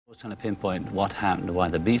I was trying to pinpoint what happened, why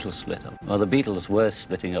the Beatles split up. Well, the Beatles were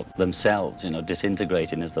splitting up themselves,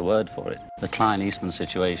 disintegrating is the word for it. The Klein-Eastman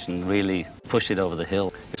situation really pushed it over the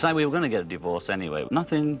hill. It's like we were going to get a divorce anyway.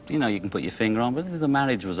 Nothing, you can put your finger on, but the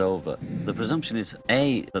marriage was over. The presumption is,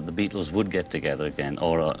 A, that the Beatles would get together again,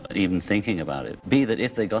 or even thinking about it. B, that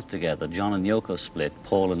if they got together, John and Yoko split,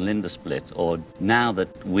 Paul and Linda split, or now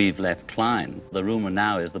that we've left Klein, the rumour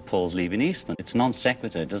now is that Paul's leaving Eastman. It's non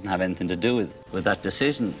sequitur, it doesn't have anything to do with that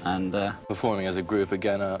decision. And performing as a group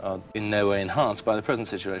again are in no way enhanced by the present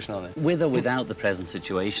situation, are they? With or without the present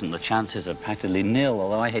situation, the chances are practically nil,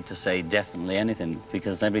 although I hate to say definitely anything,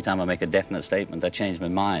 because every time I make a definite statement, I change my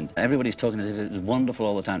mind. Everybody's talking as if it was wonderful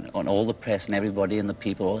all the time, on all the press and everybody and the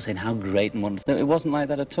people all saying how great and wonderful. It wasn't like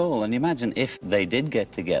that at all. And imagine if they did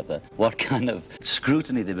get together, what kind of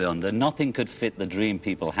scrutiny they'd be under. Nothing could fit the dream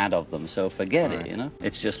people had of them, so forget it,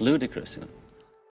 It's just ludicrous,